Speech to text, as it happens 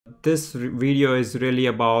this video is really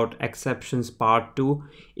about exceptions part 2.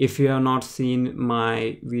 If you have not seen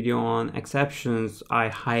my video on exceptions, I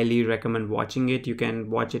highly recommend watching it. You can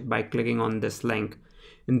watch it by clicking on this link.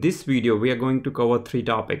 In this video, we are going to cover 3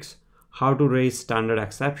 topics: how to raise standard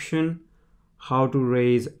exception, how to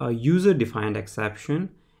raise a user-defined exception,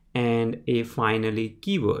 and a finally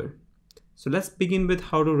keyword. So let's begin with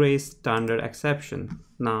how to raise standard exception.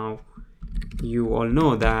 Now, you all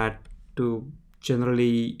know that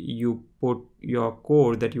generally you put your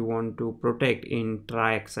code that you want to protect in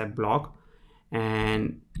try except block,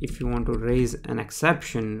 and if you want to raise an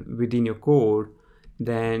exception within your code,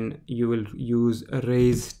 then you will use a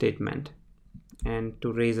raise statement. And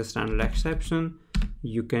to raise a standard exception,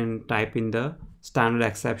 you can type in the standard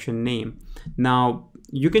exception name. Now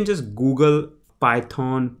you can just Google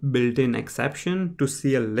Python built-in exception to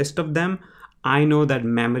see a list of them. I know that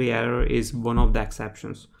memory error is one of the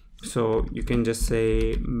exceptions. So you can just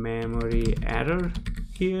say memory error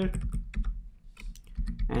here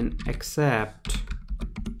and accept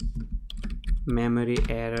memory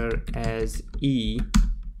error as E,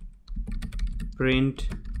 print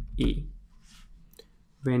E.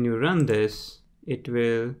 When you run this, it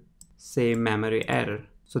will say memory error.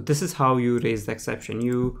 So this is how you raise the exception.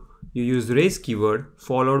 You use raise keyword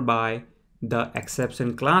followed by the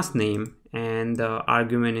exception class name and the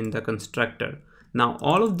argument in the constructor. Now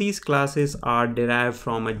all of these classes are derived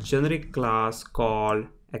from a generic class called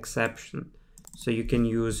exception. So you can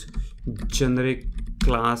use generic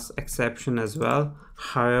class exception as well.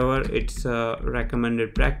 However, it's a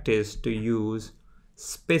recommended practice to use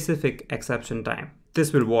specific exception type.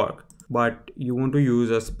 This will work, but you want to use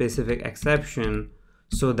a specific exception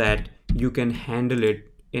so that you can handle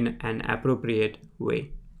it in an appropriate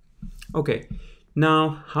way. Okay,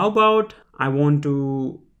 now how about I want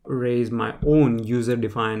to raise my own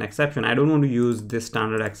user-defined exception. I don't want to use this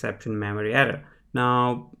standard exception memory error.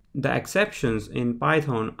 Now the exceptions in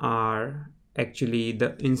Python are actually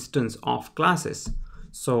the instance of classes.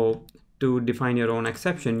 So to define your own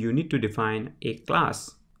exception, you need to define a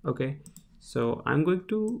class. Okay, so I'm going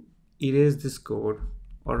to erase this code,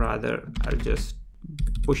 or rather I'll just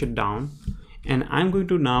push it down, and I'm going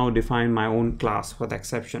to now define my own class for the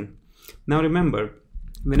exception. Now remember,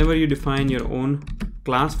 whenever you define your own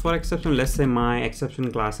class for exception, let's say my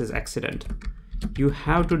exception class is accident, you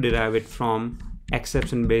have to derive it from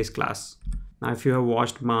exception base class. Now if you have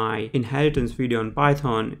watched my inheritance video on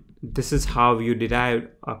Python, this is how you derive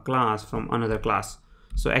a class from another class.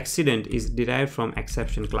 So accident is derived from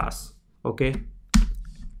exception class. Okay,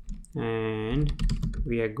 and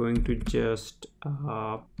we are going to just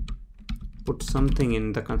put something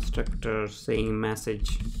in the constructor saying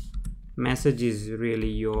message. Message is really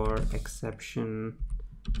your exception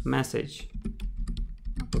message.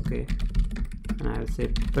 Okay, and I'll say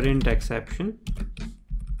print exception.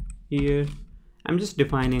 Here I'm just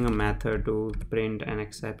defining a method to print an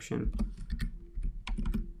exception.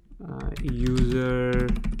 User,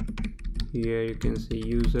 here you can see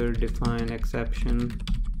user defined exception.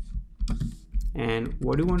 And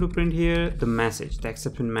what do you want to print here? The message. The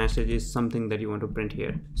exception message is something that you want to print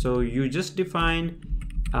here. So you just define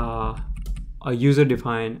a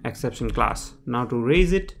user-defined exception class. Now to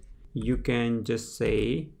raise it, you can just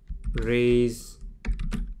say raise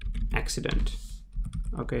accident.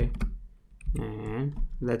 Okay, and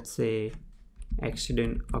let's say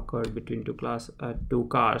accident occurred between two cars.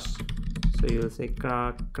 So you'll say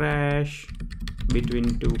crash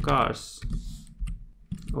between two cars.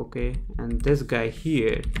 Okay, and this guy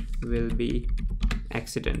here will be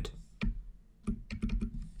accident.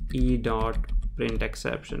 E dot print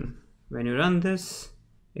exception. When you run this,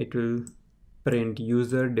 it will print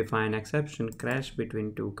user defined exception crash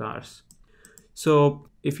between two cars. So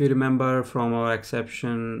if you remember from our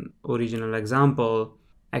exception original example,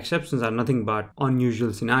 exceptions are nothing but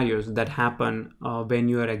unusual scenarios that happen when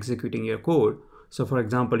you are executing your code. So for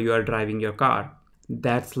example, you are driving your car.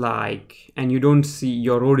 That's like, and you don't see,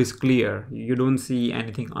 your road is clear, you don't see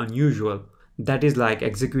anything unusual. That is like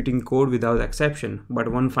executing code without exception.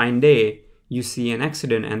 But one fine day, you see an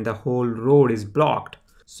accident and the whole road is blocked.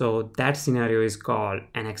 So that scenario is called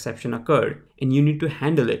an exception occurred, and you need to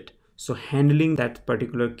handle it. So handling that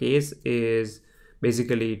particular case is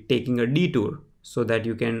basically taking a detour so that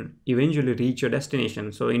you can eventually reach your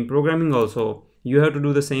destination. So in programming also, you have to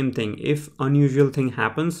do the same thing. If unusual thing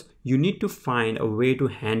happens, you need to find a way to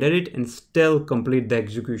handle it and still complete the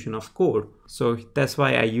execution of code. So that's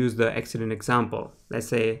why I use the accident example. Let's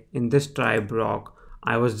say in this try block,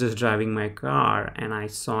 I was just driving my car and I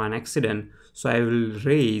saw an accident. So I will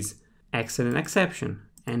raise accident exception.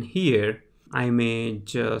 And here I may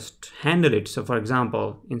just handle it. So for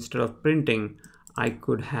example, instead of printing, I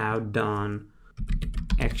could have done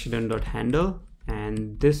accident.handle,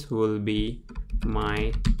 and this will be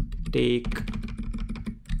my take.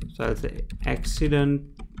 So I'll say accident.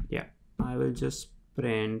 Yeah, I will just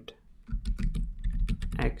print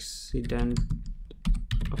accident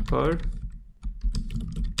occurred,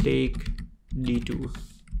 take detour.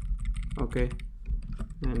 Okay,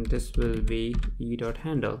 and this will be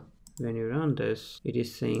e.handle. When you run this, it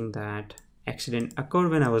is saying that accident occurred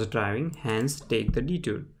when I was driving, hence take the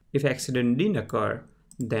detour. If accident didn't occur,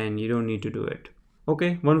 then you don't need to do it.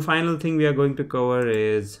 Okay, one final thing we are going to cover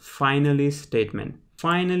is finally statement.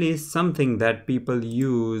 Finally is something that people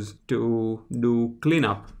use to do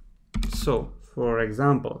cleanup. So for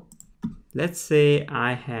example, let's say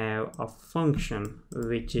I have a function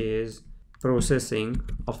which is processing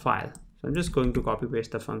a file. So I'm just going to copy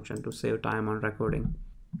paste the function to save time on recording.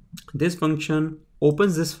 This function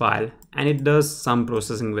opens this file and it does some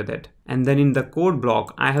processing with it. And then in the code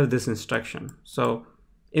block, I have this instruction. So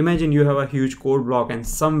imagine you have a huge code block and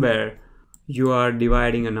somewhere you are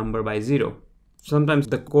dividing a number by 0. Sometimes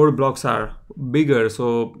the code blocks are bigger,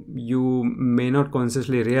 so you may not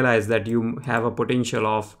consciously realize that you have a potential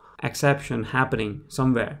of exception happening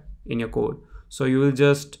somewhere in your code. So you will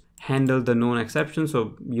just handle the known exception.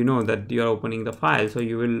 So you know that you are opening the file, so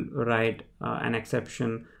you will write an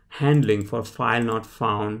exception handling for file not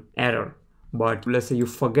found error. But let's say you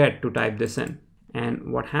forget to type this in,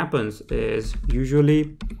 and what happens is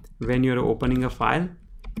usually when you're opening a file,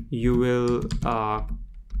 you will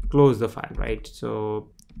close the file, right?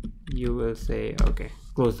 So you will say, okay,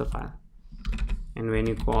 close the file. And when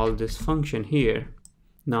you call this function here,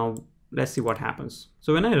 now let's see what happens.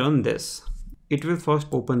 So when I run this, it will first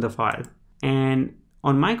open the file, and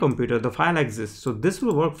on my computer the file exists, so this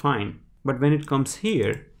will work fine. But when it comes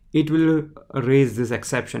here, it will raise this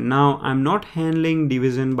exception. Now I'm not handling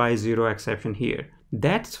division by 0 exception here.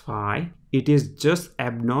 That's why it is just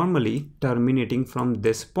abnormally terminating from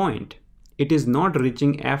this point. It is not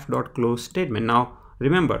reaching f.close statement. Now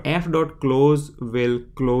remember, f.close will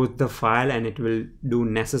close the file and it will do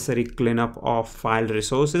necessary cleanup of file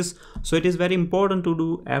resources. So it is very important to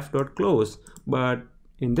do f.close, but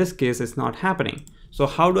in this case it's not happening. So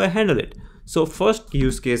how do I handle it? So first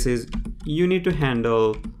use case is you need to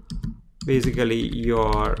handle basically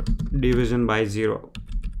your division by 0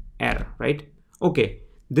 error, right? Okay,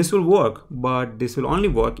 this will work, but this will only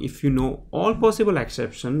work if you know all possible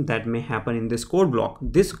exceptions that may happen in this code block.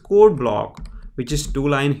 This code block, which is 2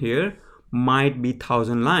 line here, might be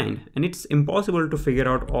 1000 line, and it's impossible to figure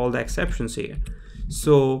out all the exceptions here.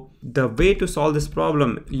 So the way to solve this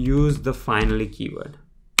problem, use the finally keyword.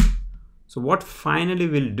 So what finally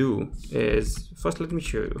will do is, first let me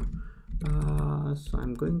show you. So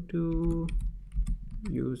I'm going to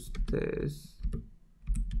use this.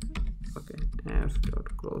 Okay,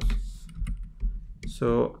 f.close.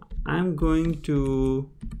 So I'm going to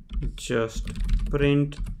just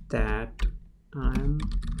print that I'm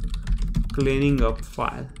cleaning up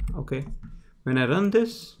file. Okay, when I run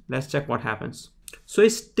this, let's check what happens. So I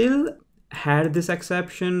still had this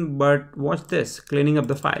exception, but watch this, cleaning up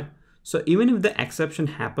the file. So even if the exception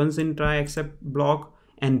happens in try except block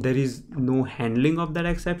and there is no handling of that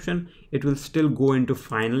exception, it will still go into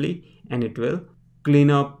finally and it will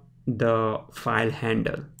clean up the file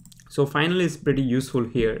handle. So finally is pretty useful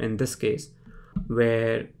here in this case,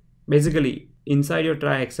 where basically inside your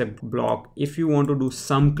try except block, if you want to do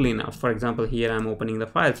some cleanup, for example here I'm opening the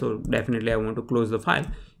file, so definitely I want to close the file.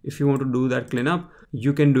 If you want to do that cleanup,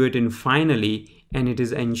 you can do it in finally, and it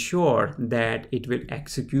is ensure that it will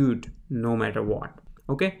execute no matter what.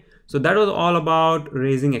 Okay, so that was all about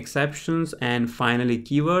raising exceptions and finally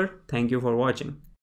keyword. Thank you for watching.